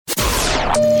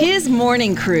His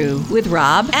Morning Crew with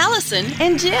Rob, Allison,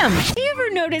 and Jim. You ever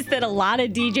notice that a lot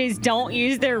of DJs don't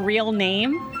use their real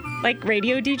name? Like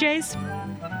radio DJs?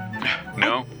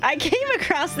 No. I came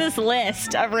across this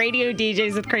list of radio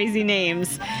DJs with crazy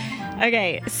names.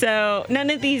 Okay, so none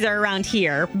of these are around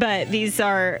here, but these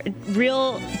are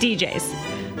real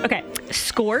DJs. Okay,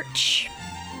 Scorch,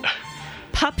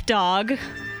 Pup Dog.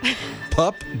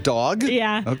 Pup Dog?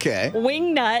 Yeah. Okay.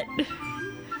 Wingnut.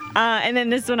 And then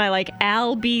this one I like,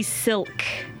 Al B. Silk.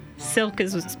 Silk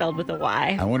is spelled with a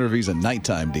Y. I wonder if he's a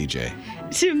nighttime DJ.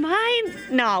 To my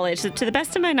knowledge, to the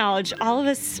best of my knowledge, all of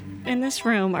us in this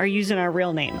room are using our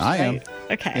real names. I am. Right?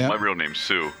 Okay. Yeah. My real name's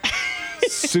Sue.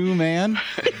 Sue Man?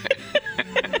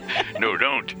 No,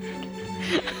 don't.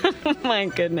 Oh my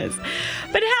goodness.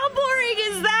 But how boring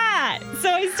is that? So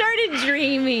I started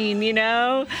dreaming,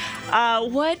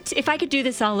 what if I could do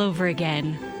this all over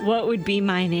again? What would be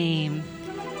my name?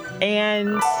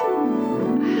 And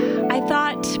I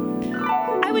thought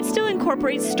I would still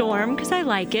incorporate Storm because I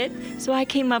like it. So I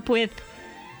came up with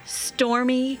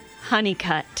Stormy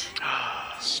Honeycutt.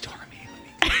 Stormy.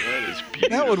 That is beautiful.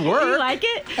 That would work. You like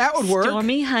it? That would work.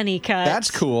 Stormy Honeycutt.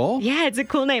 That's cool. Yeah, it's a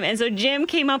cool name. And so Jim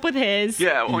came up with his.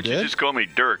 Yeah, why don't you did? just call me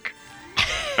Dirk?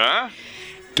 Huh?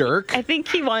 Dirk? I think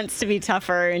he wants to be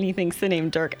tougher, and he thinks the name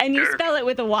Dirk. And you Dirk. spell it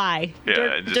with a Y.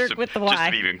 Yeah, Dirk with the Just Y.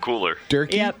 to be even cooler.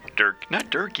 Dirky? Yep. Dirk, not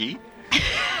Dirky.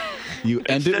 You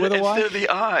end it with a Y? Instead of the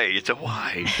I, it's a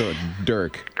Y. So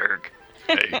Dirk. Dirk.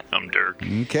 Hey, I'm Dirk.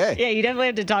 Okay. Yeah, you definitely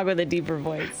have to talk with a deeper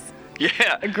voice. Yeah.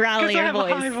 A growlier 'cause I have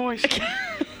voice. a high voice.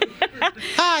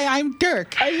 Hi, I'm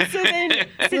Dirk. So then,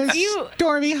 since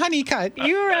Stormy Honeycutt.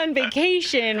 you were on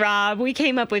vacation, Rob, we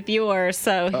came up with yours.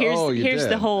 So here's did.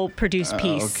 the whole produced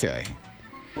piece. Okay.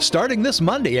 Starting this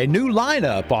Monday, a new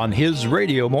lineup on his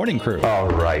radio morning crew. All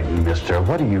right, mister,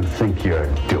 what do you think you're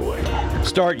doing?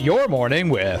 Start your morning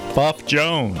with Buff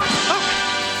Jones,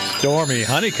 Stormy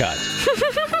Honeycutt.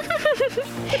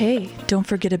 Hey, don't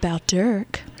forget about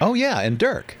Dirk. Oh, yeah, and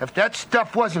Dirk. If that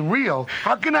stuff wasn't real,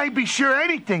 how can I be sure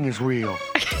anything is real?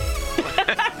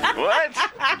 What?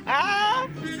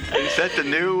 Is that the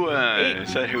new,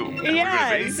 is that who we're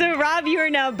Yeah, gonna be? so Rob, you are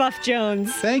now Buff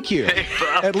Jones. Thank you. Hey,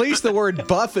 Buff. At least the word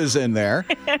buff is in there.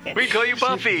 We call you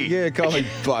Buffy. Yeah, call me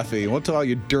Buffy. We'll call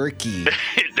you Dirky.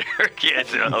 Dirk,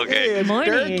 yes, okay. Hey, it's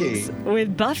Mornings Dirky.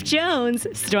 with Buff Jones,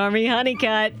 Stormy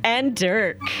Honeycutt, and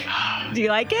Dirk. Do you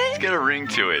like it? It's got a ring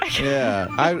to it. Yeah,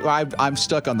 I'm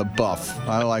stuck on the buff.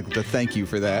 I like to thank you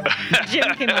for that.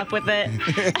 Jim came up with it.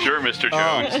 Sure, Mr.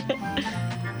 Jones.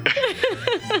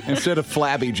 Instead of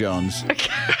Flabby Jones.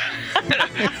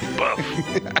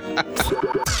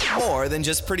 More than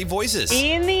just pretty voices.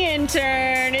 Ian the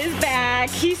intern is back.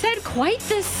 He's had quite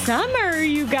the summer,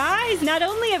 you guys. Not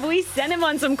only have we sent him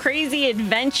on some crazy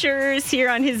adventures here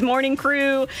on his morning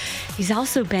crew, he's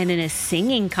also been in a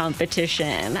singing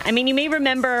competition. I mean, you may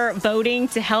remember voting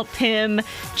to help him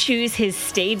choose his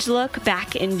stage look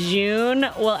back in June.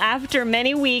 Well, after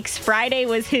many weeks, Friday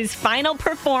was his final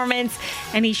performance,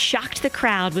 and he shocked the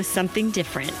crowd with something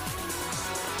different.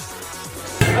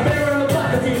 I've been around the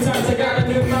block a few times. I got a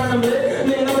new mind, I'm lit.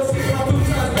 Man, I was skipping my 2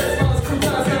 times fast. I was 2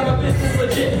 times, now my business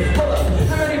legit. Hold up,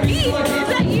 how many beats do I got? Is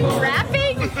that you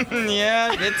rapping?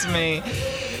 Yeah, it's me.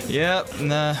 Yep,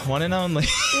 nah, one and only.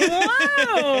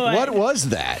 Whoa! What was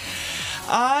that?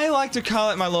 I like to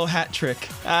call it my little hat trick.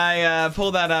 I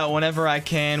pull that out whenever I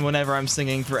can, whenever I'm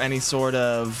singing for any sort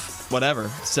of whatever.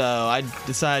 So I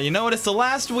decided, you know what, it's the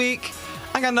last week.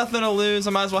 I got nothing to lose. I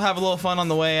might as well have a little fun on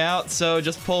the way out. So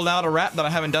just pulled out a rap that I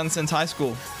haven't done since high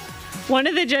school. One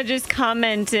of the judges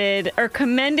commented or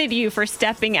commended you for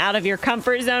stepping out of your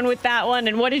comfort zone with that one.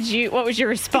 And what was your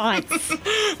response?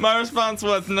 My response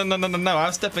was, no. I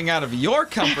was stepping out of your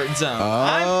comfort zone.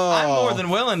 Oh. I'm more than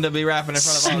willing to be rapping in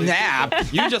front of all these Snap.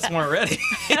 people. You just weren't ready.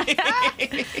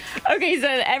 Okay, so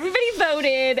everybody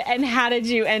voted, and how did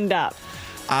you end up?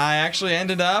 I actually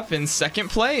ended up in second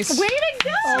place. Way to go!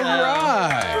 All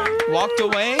right. Walked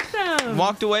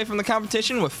away from the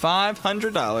competition with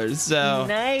 $500. So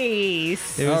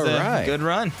Nice. it was All right. a good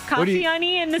run. Coffee on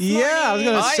Ian this morning. Yeah, I was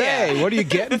going to Oh, say, yeah. what are you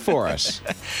getting for us?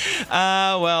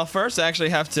 Well, first I actually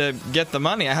have to get the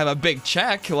money. I have a big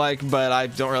check, but I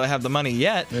don't really have the money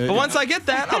yet. But once I get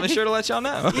that, I'll be sure to let y'all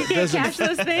know. You can't cash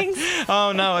those things?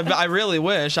 Oh no, I really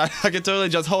wish I could totally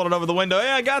just hold it over the window.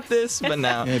 Hey, I got this. But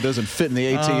no. Yeah, it doesn't fit in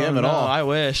the ATM at no, all. I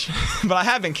wish. But I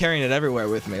have been carrying it everywhere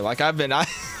with me.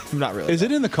 I'm not really. Is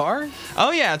it in the car?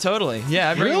 Oh yeah, totally.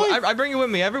 Yeah, Really? I bring it with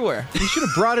me everywhere. You should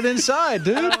have brought it inside,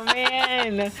 dude. Oh,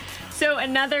 man. So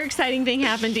another exciting thing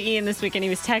happened to Ian this week, and he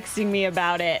was texting me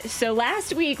about it. So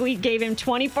last week, we gave him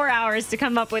 24 hours to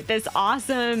come up with this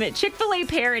awesome Chick-fil-A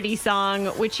parody song,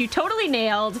 which you totally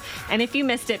nailed. And if you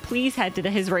missed it, please head to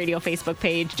His Radio Facebook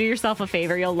page. Do yourself a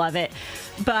favor. You'll love it.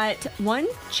 But one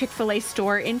Chick-fil-A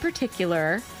store in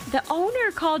particular, the owner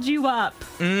called you up.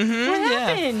 Mm-hmm, what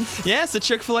happened? Yeah, it's the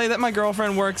Chick-fil-A that my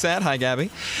girlfriend works at. Hi,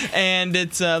 Gabby. And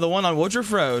it's the one on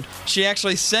Woodruff Road. She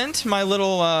actually sent my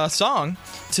little song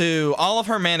to all of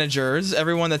her managers,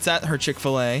 everyone that's at her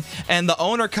Chick-fil-A, and the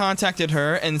owner contacted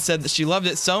her and said that she loved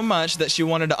it so much that she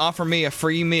wanted to offer me a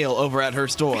free meal over at her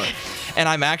store. And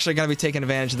I'm actually going to be taking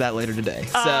advantage of that later today.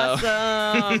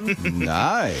 Awesome.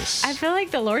 Nice. I feel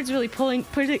like the Lord's really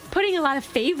putting a lot of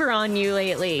favor on you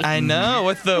lately. I know.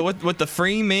 With the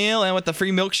free meal and with the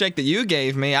free milkshake that you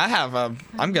gave me,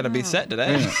 I'm going to be set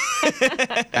today.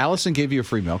 Allison gave you a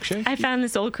free milkshake? I found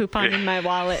this old coupon in my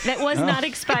wallet that was not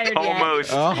expired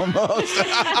Almost. yet. Almost.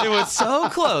 It was so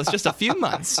close, just a few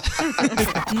months.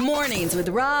 Mornings with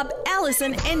Rob,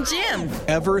 Allison, and Jim.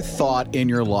 Ever thought in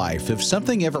your life, if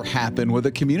something ever happened, would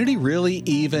the community really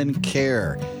even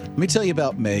care? Let me tell you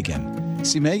about Megan.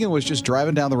 See, Megan was just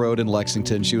driving down the road in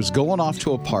Lexington. She was going off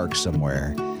to a park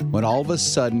somewhere when all of a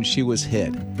sudden she was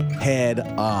hit head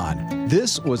on.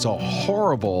 This was a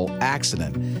horrible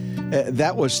accident.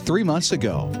 That was 3 months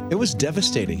ago. It was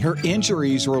devastating. Her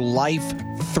injuries were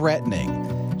life-threatening.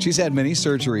 She's had many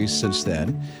surgeries since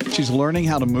then. She's learning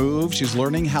how to move. She's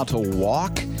learning how to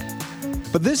walk.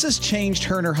 But this has changed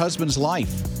her and her husband's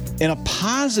life in a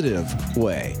positive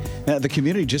way. Now, the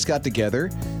community just got together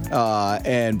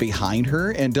and behind her,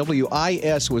 and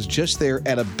WIS was just there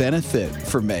at a benefit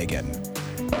for Megan.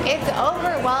 It's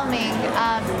overwhelming,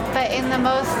 but in the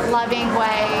most loving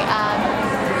way.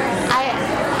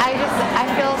 I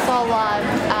feel so loved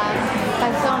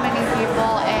by so many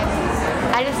people, and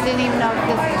I just didn't even know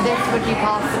this would be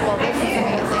possible. This is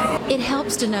amazing. It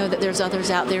helps to know that there's others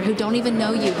out there who don't even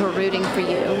know you who are rooting for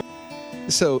you.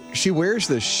 So she wears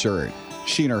this shirt,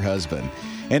 she and her husband.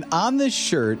 And on this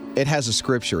shirt, it has a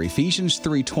scripture, Ephesians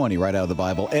 3:20, right out of the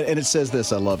Bible. And it says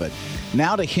this, I love it.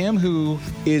 Now to him who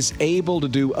is able to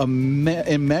do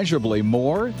immeasurably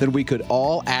more than we could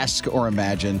all ask or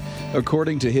imagine,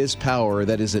 according to his power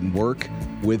that is at work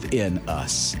within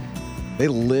us. They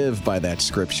live by that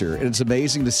scripture. And it's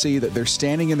amazing to see that they're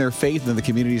standing in their faith and the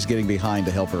community is getting behind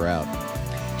to help her out.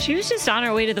 She was just on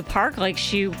her way to the park like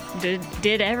she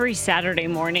did every Saturday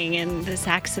morning, and this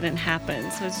accident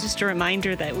happened. So it's just a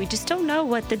reminder that we just don't know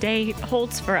what the day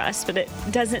holds for us, but it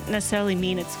doesn't necessarily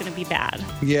mean it's going to be bad.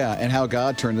 Yeah, and how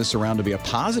God turned this around to be a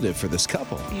positive for this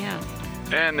couple. Yeah.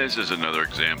 And this is another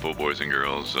example, boys and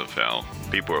girls, of how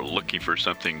people are looking for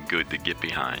something good to get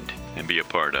behind and be a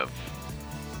part of.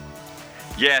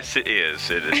 Yes, it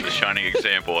is. It is a shining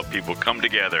example of people come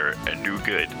together and do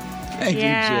good. Thank you,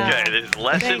 Jim. Yeah, it is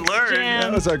lesson learned. Jim.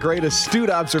 That was a great astute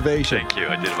observation. Thank you.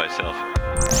 I did it myself.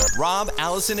 Rob,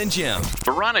 Allison, and Jim.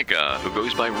 Veronica, who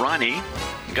goes by Ronnie,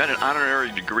 got an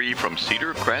honorary degree from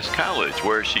Cedar Crest College,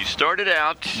 where she started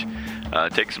out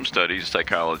take some studies,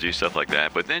 psychology, stuff like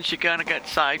that. But then she kind of got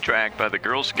sidetracked by the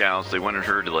Girl Scouts. They wanted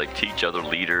her to teach other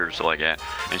leaders, stuff like that.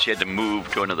 And she had to move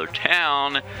to another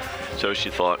town. So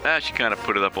she thought, she kind of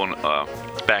put it up on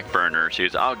back burner. She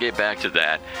says, I'll get back to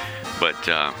that. But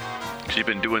she's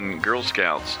been doing Girl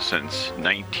Scouts since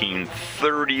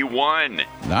 1931.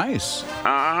 Nice.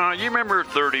 You remember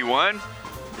 31?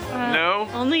 No?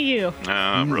 Only you.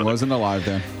 Wasn't alive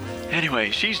then.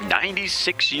 Anyway, she's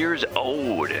 96 years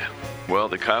old. Well,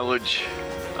 the college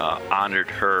honored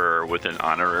her with an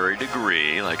honorary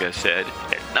degree, like I said,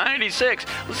 at 96.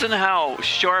 Listen to how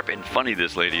sharp and funny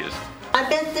this lady is. I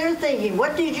bet they're thinking,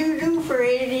 what did you do for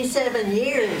 87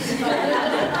 years?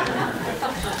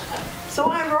 So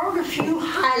I wrote a few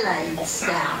highlights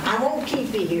down. I won't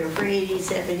keep you here for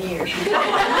 87 years.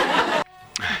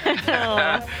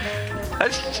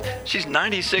 She's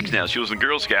 96 now. She was in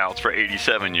Girl Scouts for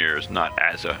 87 years, not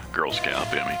as a Girl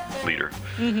Scout, leader.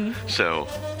 Mm-hmm. So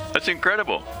that's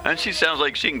incredible. And she sounds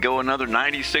like she can go another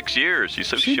 96 years. She's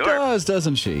so she sharp. She does,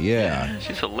 doesn't she? Yeah.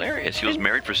 She's hilarious. She was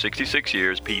married for 66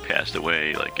 years. P passed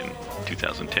away in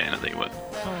 2010, I think it was.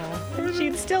 Oh,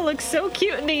 she'd still look so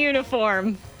cute in a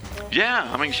uniform.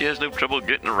 Yeah, she has no trouble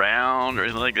getting around or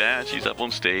anything like that. She's up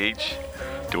on stage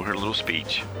doing her little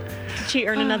speech. Did she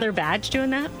earn another badge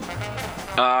doing that?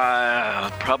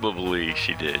 Probably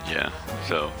she did, yeah.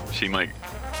 So she might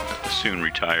soon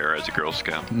retire as a Girl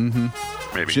Scout. Mm-hmm.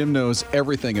 Maybe. Jim knows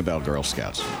everything about Girl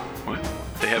Scouts. What?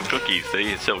 They have cookies.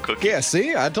 They sell cookies. Yeah,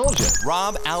 see? I told you.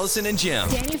 Rob, Allison, and Jim.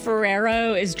 Danny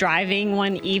Ferrero is driving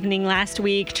one evening last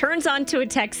week, turns onto a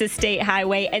Texas state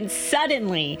highway, and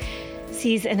suddenly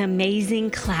sees an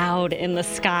amazing cloud in the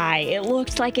sky. It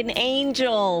looked like an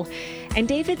angel. And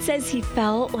David says he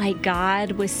felt like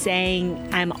God was saying,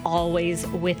 I'm always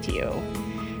with you.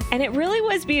 And it really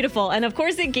was beautiful. And of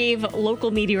course, it gave local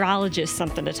meteorologists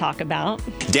something to talk about.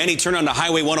 Danny turned onto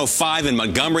Highway 105 in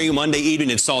Montgomery Monday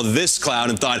evening and saw this cloud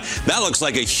and thought, that looks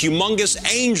like a humongous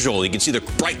angel. You can see the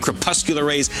bright crepuscular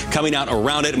rays coming out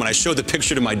around it. And when I showed the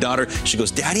picture to my daughter, she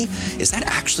goes, Daddy, is that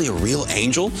actually a real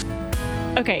angel?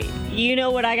 Okay, you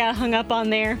know what I got hung up on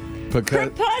there?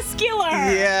 Crepuscular.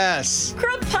 Yes.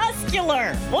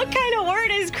 Crepuscular. What kind of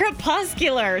word is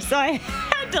crepuscular? So I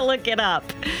had to look it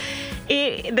up.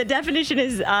 The definition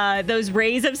is those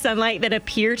rays of sunlight that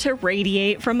appear to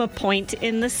radiate from a point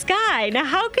in the sky. Now,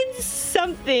 how can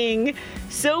something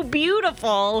so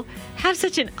beautiful have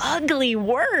such an ugly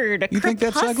word? You think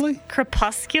that's ugly?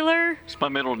 Crepuscular? It's my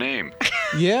middle name.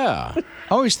 Yeah. I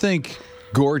always think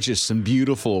gorgeous and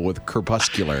beautiful with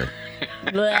crepuscular.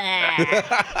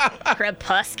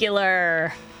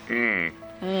 Crepuscular. I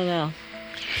don't know.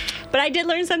 But I did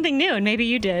learn something new, and maybe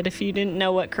you did if you didn't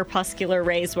know what crepuscular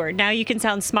rays were. Now you can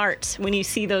sound smart when you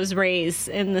see those rays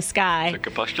in the sky. The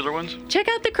crepuscular ones? Check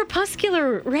out the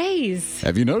crepuscular rays.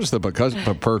 Have you noticed how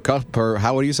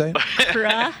would you say?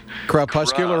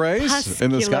 Crepuscular rays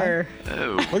in the sky?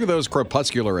 Oh. Look at those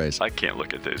crepuscular rays. I can't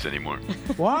look at those anymore.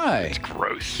 Why? It's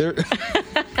gross.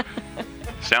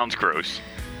 Sounds gross.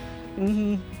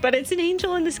 Mm-hmm. But it's an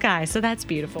angel in the sky, so that's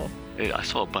beautiful. Hey, I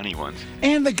saw a bunny once.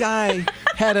 And the guy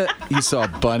he saw a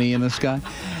bunny in the sky.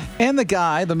 And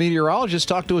the meteorologist,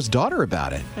 talked to his daughter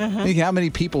about it. Uh-huh. Think how many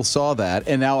people saw that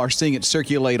and now are seeing it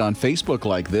circulate on Facebook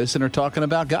like this and are talking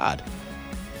about God.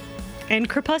 And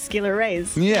crepuscular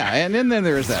rays. Yeah, and then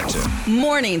there's that too.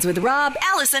 Mornings with Rob,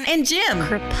 Allison, and Jim.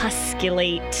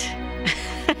 Crepusculate.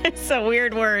 It's a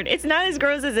weird word. It's not as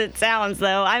gross as it sounds,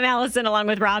 though. I'm Allison, along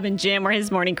with Rob and Jim. We're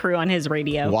his morning crew on his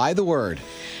radio. Why the word?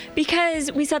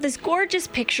 Because we saw this gorgeous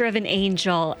picture of an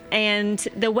angel, and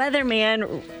the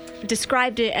weatherman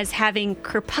described it as having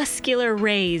crepuscular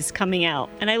rays coming out.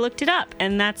 And I looked it up,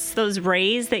 and that's those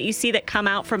rays that you see that come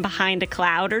out from behind a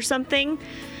cloud or something.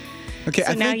 Okay,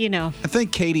 so now you know. I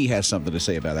think Katie has something to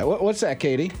say about that. What's that,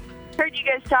 Katie? Heard you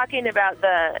guys talking about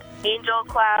the angel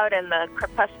cloud and the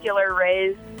crepuscular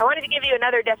rays. I wanted to give you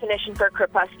another definition for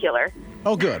crepuscular.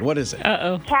 Oh, good. What is it?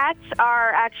 Uh-oh. Cats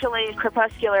are actually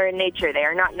crepuscular in nature. They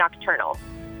are not nocturnal.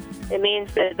 It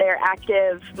means that they're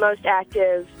most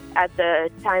active at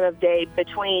the time of day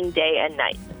between day and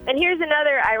night. And here's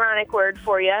another ironic word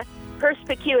for you,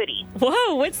 perspicuity.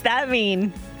 Whoa, what's that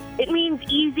mean? It means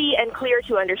easy and clear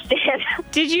to understand.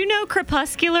 Did you know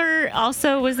crepuscular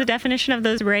also was the definition of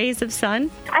those rays of sun?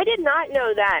 I did not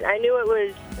know that. I knew it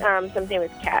was something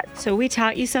with cats. So we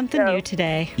taught you something new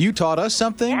today. You taught us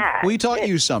something? Yeah, we taught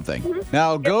you something.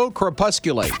 Now go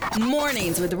crepusculate.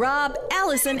 Mornings with Rob,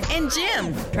 Allison, and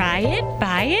Jim. Try it,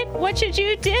 buy it. What should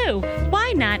you do?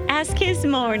 Why not ask his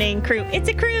morning crew? It's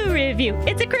a crew review.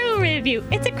 It's a crew review.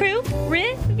 It's a crew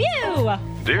review.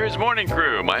 Dear's Morning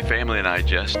Crew, my family and I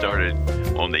just started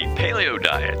on the paleo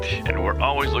diet, and we're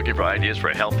always looking for ideas for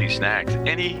healthy snacks.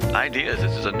 Any ideas?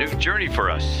 This is a new journey for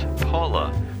us.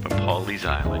 Paula from Pawleys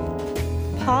Island.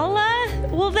 Paula?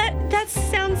 Well, that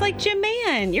sounds like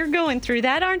Jim-Man. You're going through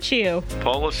that, aren't you?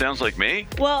 Paula sounds like me?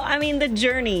 Well, I mean the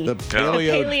journey. The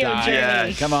paleo diet.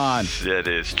 Yes, come on. That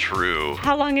is true.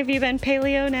 How long have you been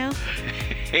paleo now?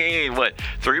 Hey, what?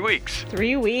 3 weeks.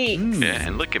 3 weeks. Yeah,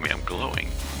 and look at me, I'm glowing.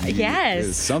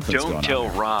 Yes. Something's Don't going tell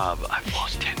on. Rob I've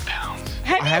lost 10 pounds.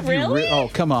 Have you really? Oh,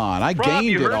 come on. I Rob, gained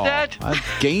you it heard all. that? I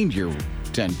gained your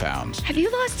 10 pounds. Have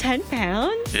you lost 10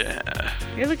 pounds? Yeah,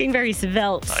 You're looking very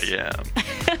svelte. I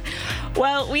am.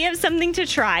 Well, we have something to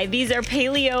try. These are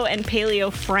paleo and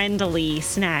paleo-friendly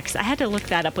snacks. I had to look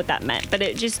that up what that meant, but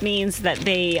it just means that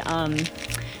they are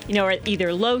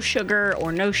either low sugar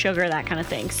or no sugar, that kind of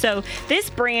thing. So this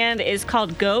brand is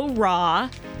called Go Raw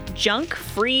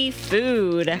Junk-Free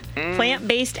Food,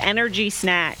 plant-based energy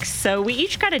snacks. So we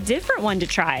each got a different one to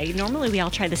try. Normally we all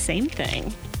try the same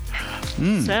thing.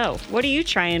 So what are you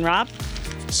trying, Rob?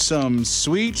 Some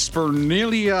sweet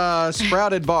Spernelia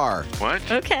sprouted bar. What?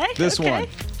 Okay. This one.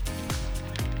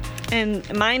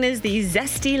 And mine is the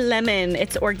Zesty Lemon.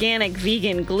 It's organic,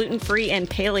 vegan, gluten-free, and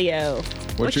paleo.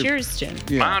 What's yours, Jim?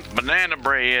 Yeah. Mount Banana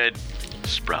Bread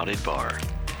Sprouted Bar.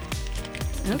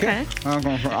 Okay.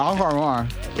 I'll have more.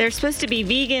 They're supposed to be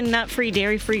vegan, nut-free,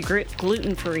 dairy-free,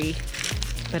 gluten-free.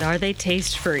 But are they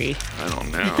taste-free? I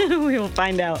don't know. We will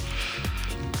find out.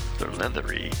 They're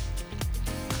leathery.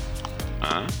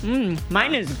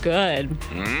 Mine is good.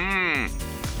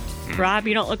 Rob,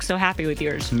 you don't look so happy with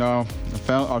yours. No,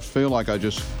 I feel like I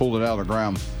just pulled it out of the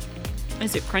ground.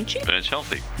 Is it crunchy? But it's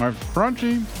healthy. My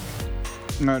crunchy.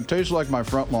 It tastes like my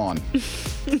front lawn.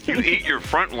 You eat your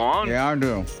front lawn? Yeah, I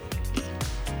do.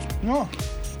 Oh.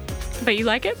 But you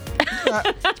like it?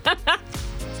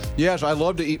 Yes, I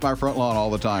love to eat my front lawn all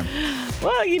the time.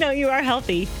 Well, you are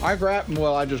healthy. I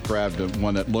just grabbed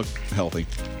one that looked healthy.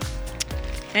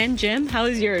 And Jim, how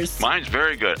is yours? Mine's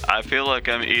very good. I feel like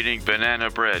I'm eating banana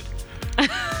bread.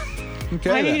 Okay.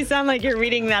 Why do you sound like you're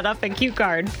reading that up a cue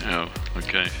card? Oh,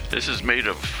 okay. This is made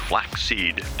of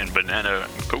flaxseed and banana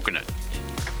and coconut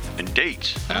and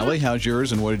dates. Allie, how's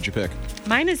yours and what did you pick?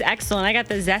 Mine is excellent. I got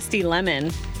the zesty lemon.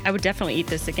 I would definitely eat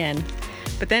this again.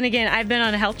 But then again, I've been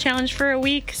on a health challenge for a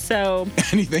week, so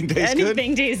anything tastes good.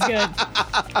 Anything tastes good.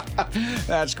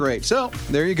 That's great. So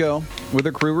there you go with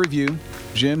a crew review.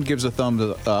 Jim gives a thumbs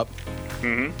up.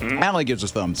 Allie gives a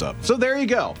thumbs up. So there you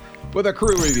go with a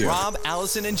crew review. Rob,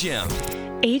 Allison, and Jim.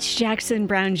 H. Jackson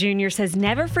Brown Jr. says,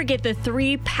 never forget the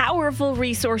 3 powerful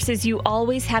resources you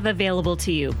always have available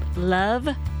to you: love,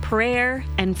 prayer,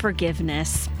 and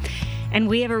forgiveness. And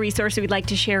we have a resource we'd like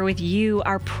to share with you,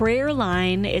 our prayer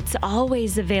line. It's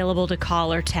always available to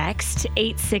call or text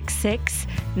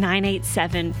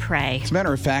 866-987-PRAY. As a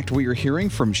matter of fact, we are hearing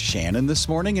from Shannon this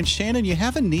morning. And Shannon, you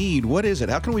have a need. What is it?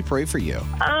 How can we pray for you?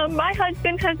 My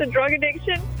husband has a drug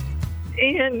addiction,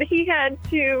 and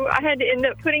I had to end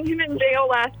up putting him in jail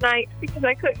last night because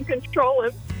I couldn't control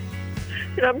him.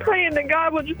 And I'm praying that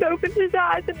God will just open his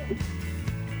eyes and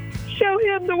show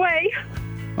him the way.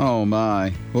 Oh,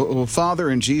 my. Well, Father,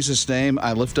 in Jesus' name,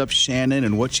 I lift up Shannon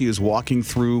and what she is walking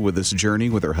through with this journey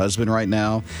with her husband right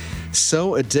now.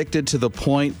 So addicted to the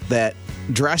point that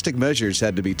drastic measures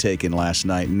had to be taken last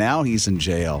night. Now he's in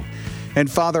jail. And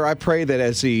Father, I pray that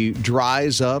as he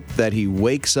dries up, that he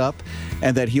wakes up,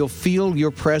 and that he'll feel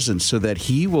your presence so that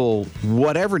he will,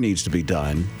 whatever needs to be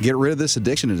done, get rid of this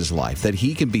addiction in his life, that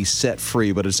he can be set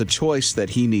free, but it's a choice that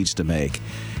he needs to make.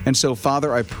 And so,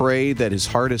 Father, I pray that his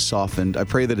heart is softened. I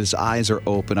pray that his eyes are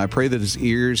open. I pray that his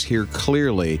ears hear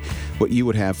clearly what you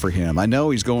would have for him. I know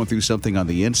he's going through something on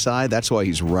the inside. That's why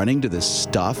he's running to this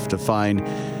stuff to find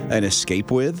an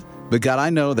escape with. But God, I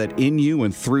know that in you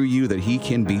and through you that he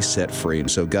can be set free. And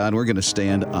so, God, we're going to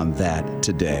stand on that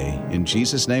today. In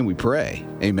Jesus' name we pray.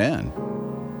 Amen.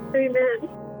 Amen.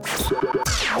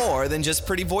 More than just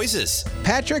pretty voices.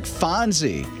 Patrick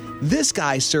Fonzie. This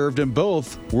guy served in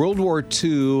both World War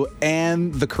II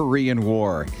and the Korean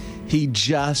War. He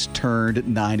just turned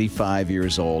 95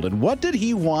 years old. And what did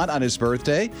he want on his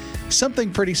birthday?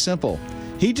 Something pretty simple.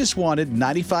 He just wanted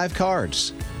 95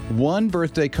 cards. One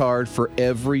birthday card for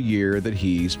every year that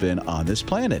he's been on this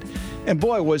planet. And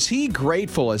boy, was he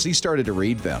grateful as he started to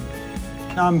read them.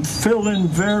 I'm feeling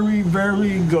very,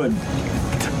 very good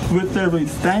with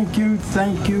everything. Thank you,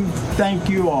 thank you, thank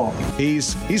you all.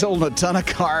 He's holding a ton of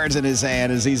cards in his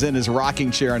hand as he's in his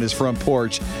rocking chair on his front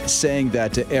porch saying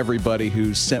that to everybody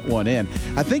who sent one in.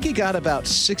 I think he got about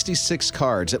 66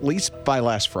 cards, at least by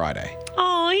last Friday.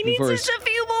 Oh, he needs just a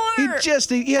few more.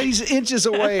 He's inches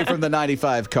away from the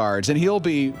 95 cards, and he'll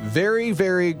be very,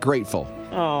 very grateful.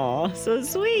 Oh, so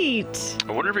sweet.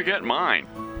 I wonder if he got mine.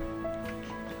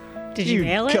 Did you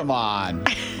mail it? Come on.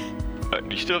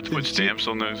 You still have to put stamps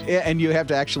on those? Yeah, and you have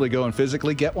to actually go and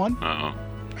physically get one? Oh.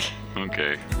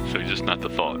 Okay. So just not the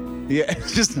thought. Yeah,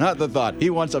 it's just not the thought. He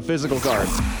wants a physical card.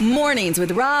 Mornings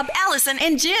with Rob, Allison,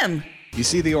 and Jim. You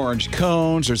see the orange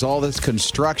cones, there's all this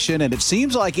construction, and it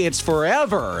seems like it's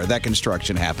forever that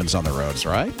construction happens on the roads,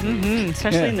 right? Mm-hmm,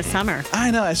 especially in the summer. I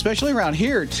know, especially around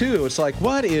here, too. It's like,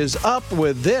 what is up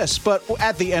with this? But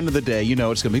at the end of the day, you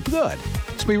know it's going to be good.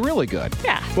 It's going to be really good.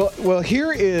 Yeah. Well,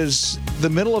 here is the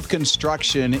middle of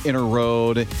construction in a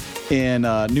road in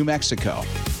New Mexico.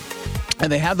 And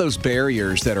they have those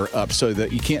barriers that are up so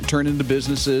that you can't turn into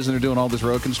businesses, and they're doing all this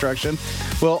road construction.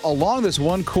 Well, along this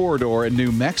one corridor in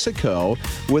New Mexico,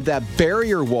 with that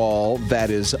barrier wall that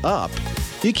is up,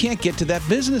 you can't get to that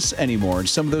business anymore, and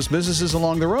some of those businesses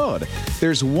along the road.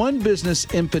 There's one business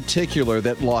in particular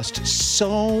that lost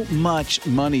so much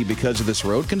money because of this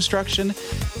road construction,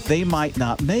 they might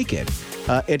not make it.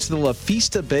 It's the La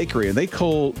Fiesta Bakery, and they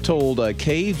told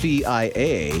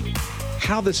KVIA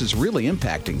how this is really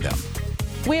impacting them.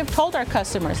 We have told our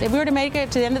customers, if we were to make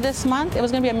it to the end of this month, it was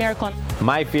going to be a miracle.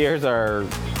 My fears are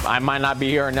I might not be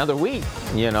here another week,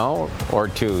 or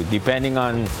two, depending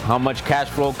on how much cash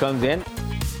flow comes in.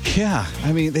 Yeah,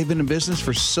 I mean, they've been in business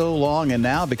for so long, and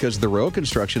now because of the road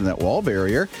construction and that wall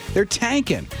barrier, they're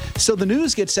tanking. So the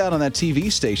news gets out on that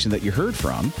TV station that you heard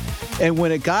from, and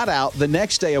when it got out, the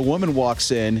next day a woman walks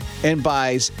in and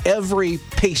buys every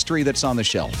pastry that's on the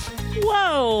shelf.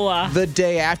 Whoa. The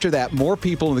day after that, more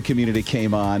people in the community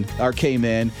came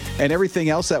in, and everything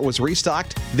else that was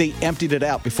restocked, they emptied it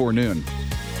out before noon.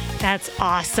 That's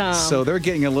awesome. So they're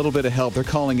getting a little bit of help. They're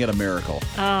calling it a miracle.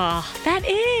 Oh, that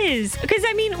is. Because,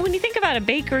 I mean, when you think about a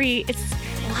bakery, a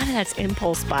lot of that's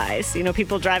impulse buys. You know,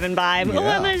 people driving by. Yeah. Oh,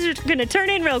 I'm just going to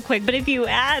turn in real quick. But if you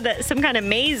add some kind of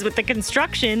maze with the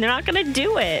construction, they're not going to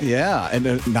do it. Yeah,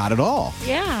 and not at all.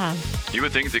 Yeah. You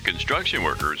would think the construction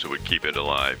workers would keep it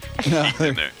alive. No,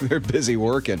 they're busy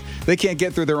working. They can't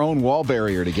get through their own wall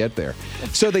barrier to get there.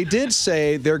 So they did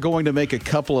say they're going to make a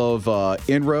couple of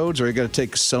inroads, or they're going to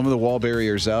take some of the wall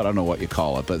barriers out. I don't know what you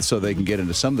call it, but so they can get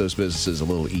into some of those businesses a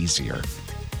little easier.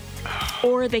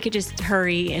 Or they could just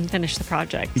hurry and finish the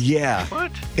project. Yeah.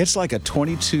 What? It's like a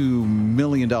 $22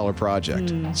 million project.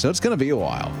 So it's going to be a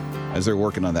while as they're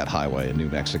working on that highway in New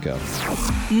Mexico.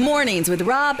 Mornings with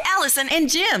Rob, Allison, and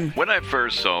Jim. When I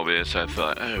first saw this, I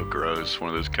thought, oh, gross, one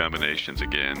of those combinations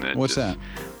again. What's that?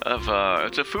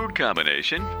 It's a food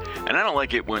combination, and I don't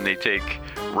like it when they take,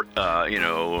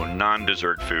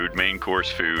 non-dessert food, main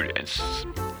course food, and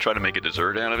try to make a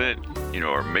dessert out of it,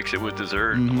 or mix it with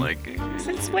dessert. Mm-hmm. Like,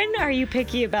 since when are you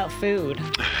picky about food?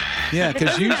 Yeah,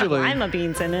 because usually lima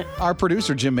beans in it. Our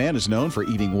producer Jim Mann is known for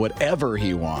eating whatever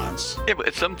he wants. Yeah,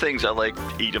 but some things I like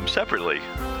to eat them separately.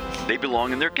 They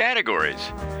belong in their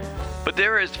categories. But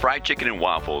there is fried chicken and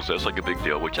waffles. That's like a big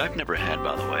deal, which I've never had,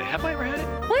 by the way. Have I ever had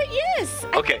it? What? Yes.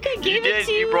 Okay, I gave you it did.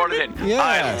 to You brought it in.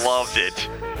 Yes. I loved it.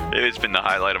 It's been the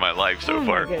highlight of my life so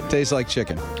far. Tastes like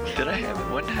chicken. Did I have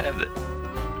it? When did I have it?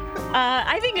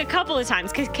 I think a couple of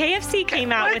times, because KFC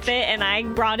came out with it, and I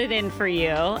brought it in for you.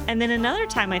 And then another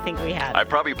time I think we had it. I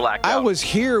probably blacked out. I was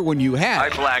here when you had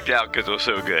it. I blacked out because it was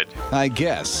so good. I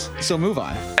guess. So move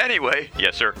on. Anyway,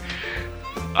 yes, sir.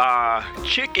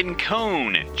 Chicken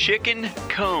cone. And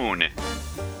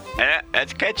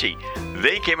that's catchy.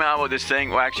 They came out with this thing.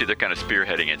 Well, actually, they're kind of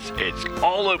spearheading it. It's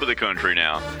all over the country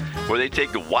now, where they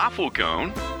take the waffle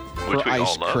cone, which For we all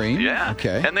ice love. cream? Yeah.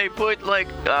 Okay. And they put like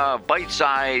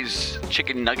bite-size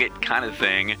chicken nugget kind of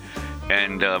thing,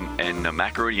 and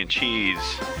macaroni and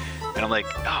cheese. And I'm like,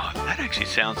 oh, that actually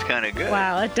sounds kind of good.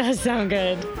 Wow, it does sound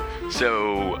good.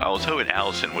 So I was hoping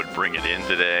Allison would bring it in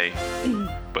today,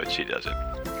 but she doesn't.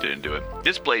 Didn't do it.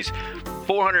 This place,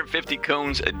 450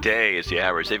 cones a day is the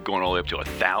average. They've gone all the way up to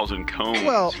 1,000 cones.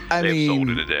 Well, they've sold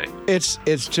in a day. It's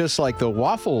just like the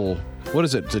waffle. What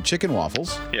is it? The chicken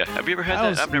waffles? Yeah. Have you ever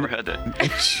had that? I've never had that.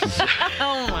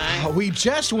 Oh, my. We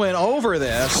just went over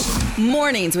this.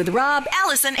 Mornings with Rob,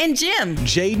 Allison, and Jim.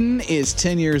 Jaden is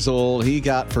 10 years old. He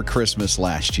got for Christmas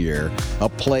last year a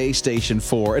PlayStation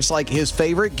 4. It's like his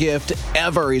favorite gift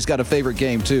ever. He's got a favorite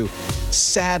game, too.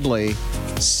 Sadly,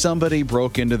 somebody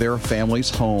broke into their family's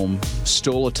home,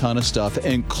 stole a ton of stuff,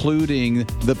 including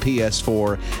the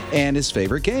PS4 and his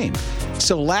favorite game.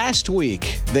 So last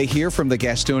week, they hear from the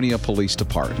Gastonia Police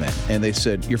Department, and they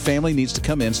said, your family needs to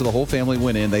come in. So the whole family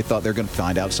went in. They thought they were going to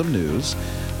find out some news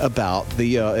about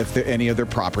if any of their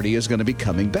property is going to be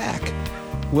coming back.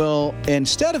 Well,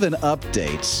 instead of an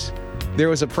update, there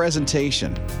was a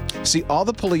presentation. See, all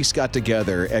the police got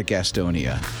together at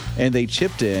Gastonia, and they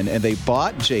chipped in, and they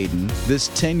bought Jaden, this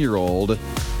 10-year-old,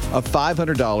 a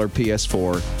 $500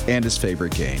 PS4 and his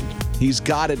favorite game. He's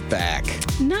got it back.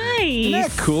 Nice. Isn't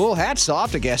that cool? Hats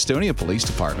off to Gastonia Police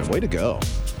Department. Way to go.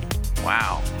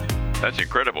 Wow. That's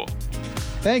incredible.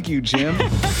 Thank you, Jim.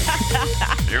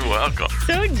 You're welcome.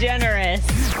 So generous.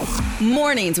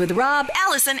 Mornings with Rob,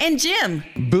 Allison, and Jim.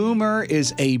 Boomer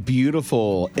is a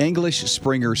beautiful English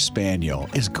Springer Spaniel.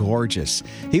 It's gorgeous.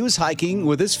 He was hiking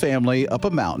with his family up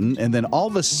a mountain, and then all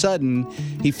of a sudden,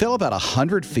 he fell about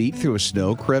 100 feet through a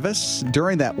snow crevice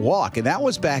during that walk, and that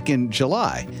was back in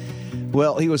July.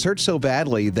 Well, he was hurt so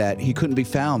badly that he couldn't be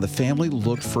found. The family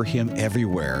looked for him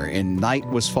everywhere, and night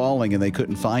was falling and they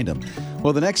couldn't find him.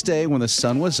 Well, the next day when the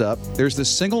sun was up, there's this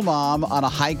single mom on a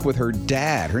hike with her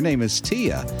dad. Her name is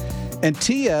Tia. And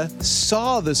Tia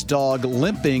saw this dog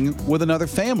limping with another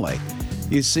family.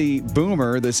 You see,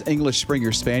 Boomer, this English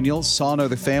Springer Spaniel, saw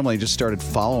another family and just started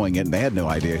following it, and they had no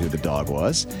idea who the dog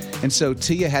was. And so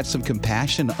Tia had some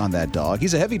compassion on that dog.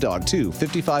 He's a heavy dog, too,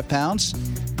 55 pounds.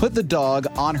 Put the dog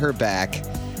on her back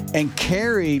and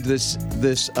carried this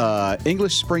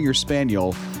English Springer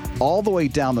Spaniel all the way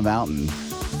down the mountain.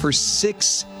 For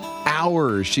 6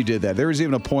 hours she did that. There was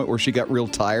even a point where she got real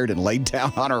tired and laid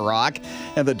down on a rock,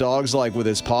 and the dog's like with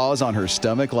his paws on her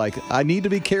stomach like, I need to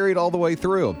be carried all the way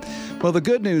through. Well, the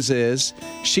good news is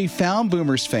she found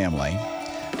Boomer's family,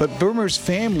 but Boomer's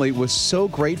family was so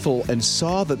grateful and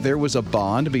saw that there was a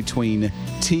bond between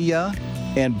Tia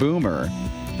and Boomer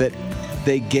that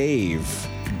they gave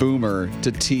Boomer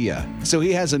to Tia. So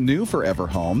he has a new forever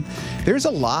home. There's a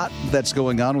lot that's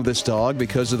going on with this dog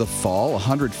because of the fall,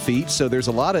 100 feet. So there's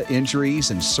a lot of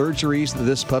injuries and surgeries that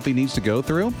this puppy needs to go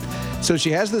through. So she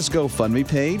has this GoFundMe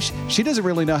page. She doesn't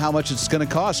really know how much it's going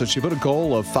to cost. So she put a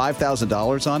goal of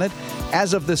 $5,000 on it.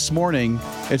 As of this morning,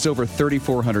 it's over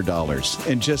 $3,400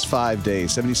 in just 5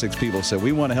 days. 76 people said,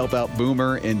 we want to help out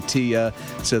Boomer and Tia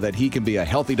so that he can be a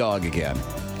healthy dog again.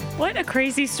 What a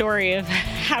crazy story of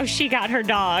how she got her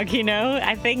dog, you know?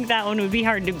 I think that one would be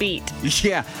hard to beat.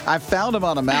 Yeah, I found him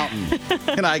on a mountain,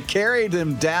 and I carried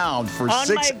him down for On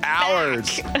 6 my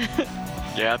hours.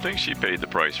 Yeah, I think she paid the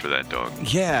price for that dog.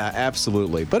 Yeah,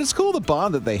 absolutely. But it's cool the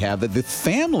bond that they have, that the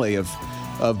family of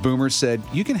Boomer said,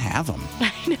 you can have him.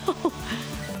 I know.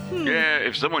 Yeah,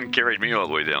 if someone carried me all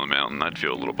the way down the mountain, I'd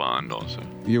feel a little bond also.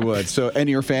 You would. So, and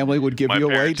your family would give you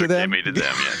away to them? My parents would give me to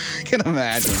them, yes. I can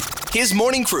imagine. His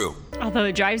morning crew. Although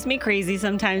it drives me crazy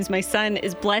sometimes, my son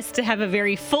is blessed to have a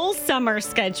very full summer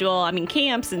schedule. I mean,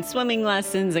 camps and swimming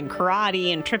lessons and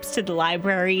karate and trips to the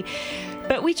library.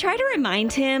 But we try to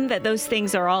remind him that those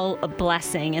things are all a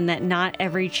blessing and that not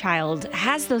every child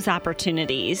has those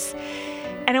opportunities.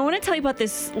 And I want to tell you about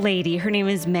this lady. Her name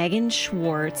is Megan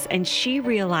Schwartz, and she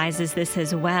realizes this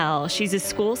as well. She's a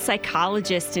school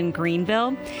psychologist in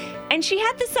Greenville, and she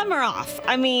had the summer off.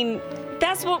 I mean,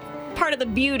 that's what part of the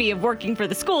beauty of working for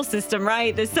the school system,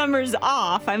 right? The summer's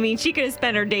off. I mean, she could have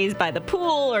spent her days by the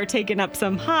pool or taken up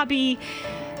some hobby,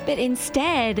 but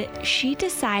instead, she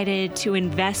decided to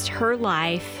invest her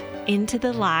life into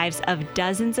the lives of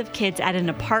dozens of kids at an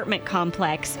apartment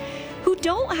complex who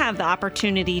don't have the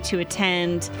opportunity to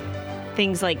attend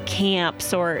things like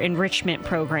camps or enrichment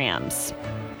programs.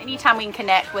 Anytime we can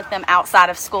connect with them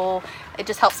outside of school, it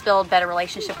just helps build a better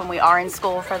relationship when we are in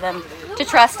school for them to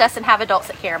trust us and have adults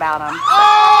that care about them.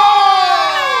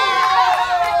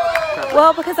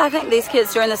 Well, because I think these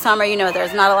kids during the summer, you know,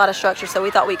 there's not a lot of structure, so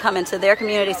we thought we'd come into their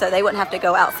community so they wouldn't have to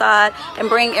go outside and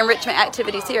bring enrichment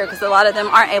activities here because a lot of them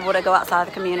aren't able to go outside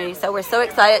the community. So we're so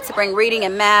excited to bring reading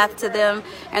and math to them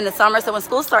in the summer so when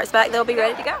school starts back, they'll be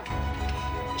ready to go.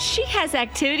 She has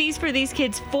activities for these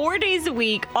kids 4 days a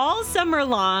week, all summer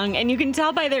long, and you can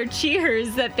tell by their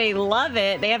cheers that they love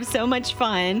it. They have so much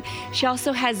fun. She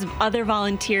also has other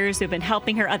volunteers who have been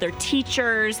helping her, other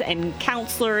teachers and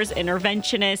counselors,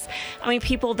 interventionists. I mean,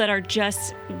 people that are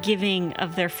just giving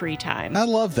of their free time. I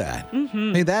love that. Mm-hmm.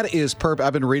 I mean, that is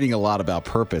I've been reading a lot about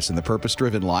purpose and the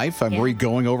purpose-driven life. I'm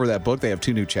going over that book. They have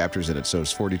 2 new chapters in it, so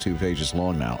it's 42 pages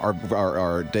long now,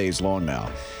 or days long now.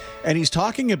 And he's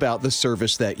talking about the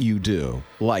service that you do,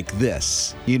 like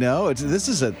this. You know, this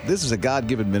is a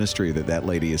God-given ministry that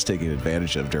lady is taking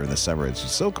advantage of during the summer. It's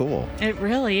just so cool. It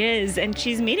really is. And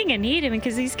she's meeting a need. I mean,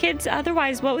 because these kids,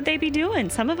 otherwise, what would they be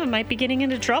doing? Some of them might be getting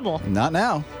into trouble. Not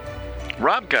now.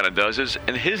 Rob kind of does this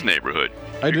in his neighborhood.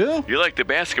 I do? You're like the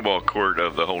basketball court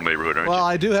of the whole neighborhood, aren't you? Well,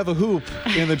 I do have a hoop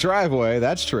in the driveway.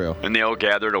 That's true. And they all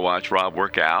gather to watch Rob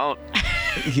work out.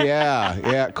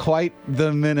 Yeah, quite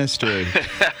the ministry.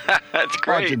 That's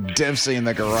great. Watching Dempsey in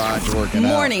the garage working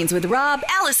out. Mornings with Rob,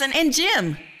 Allison, and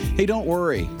Jim. Hey, don't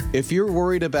worry. If you're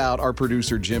worried about our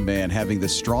producer, Jim Mann, having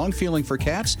this strong feeling for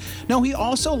cats, no, he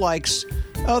also likes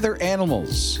other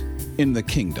animals in the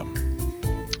kingdom.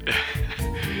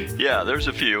 Yeah, there's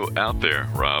a few out there,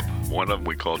 Rob. One of them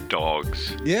we call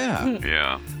dogs. Yeah.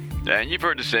 Yeah. And you've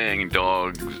heard the saying,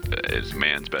 dog is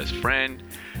man's best friend.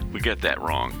 We get that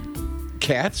wrong.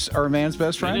 Cats are a man's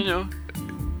best friend? No.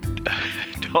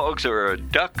 Dogs are a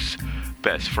duck's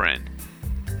best friend.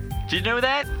 Did you know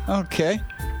that? Okay.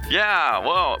 Yeah,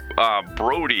 well,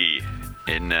 Brody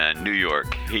in New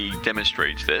York, he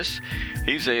demonstrates this.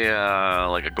 He's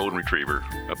like a golden retriever,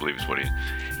 I believe is what he is.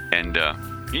 And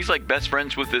he's like best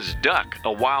friends with this duck,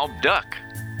 a wild duck.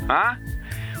 Huh?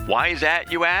 Why is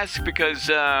that, you ask? Because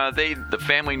the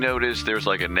family noticed there's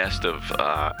like a nest of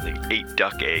 8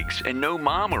 duck eggs and no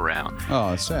mom around. Oh,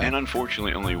 that's sad. And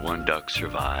unfortunately, only one duck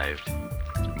survived.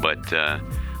 But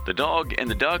the dog and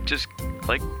the duck just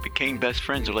like became best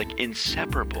friends. They're like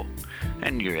inseparable.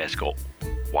 And you ask, oh,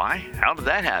 why? How did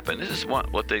that happen? This is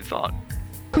what they thought.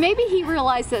 Maybe he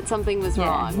realized that something was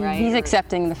wrong, right? He's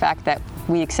accepting the fact that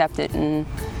we accept it, and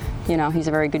you know, he's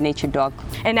a very good-natured dog.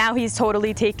 And now he's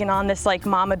totally taken on this like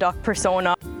mama duck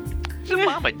persona. It's a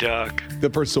mama duck. The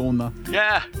persona.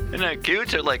 Yeah, isn't that cute?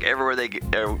 So like everywhere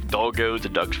dog goes, the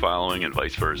duck's following, and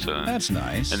vice versa. That's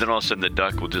nice. And then all of a sudden the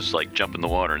duck will just like jump in the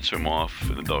water and swim off,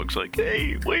 and the dog's like,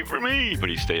 "Hey, wait for me!" But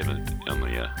he stays on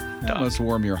the That must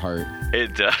warm your heart.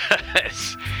 It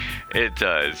does. It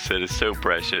does. It is so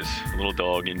precious. Little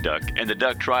dog and duck, and the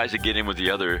duck tries to get in with the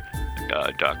other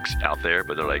ducks out there,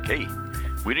 but they're like, "Hey,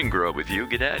 we didn't grow up with you.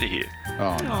 Get out of here."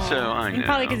 Oh, no. So I know. And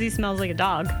probably because he smells like a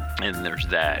dog. And there's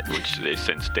that, which they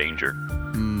sense danger.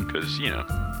 Because,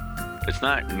 it's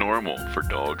not normal for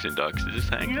dogs and ducks to just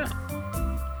hang out.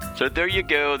 So there you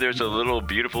go. There's a little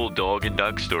beautiful dog and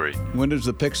duck story. When does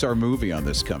the Pixar movie on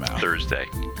this come out? Thursday.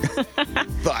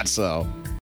 Thought so.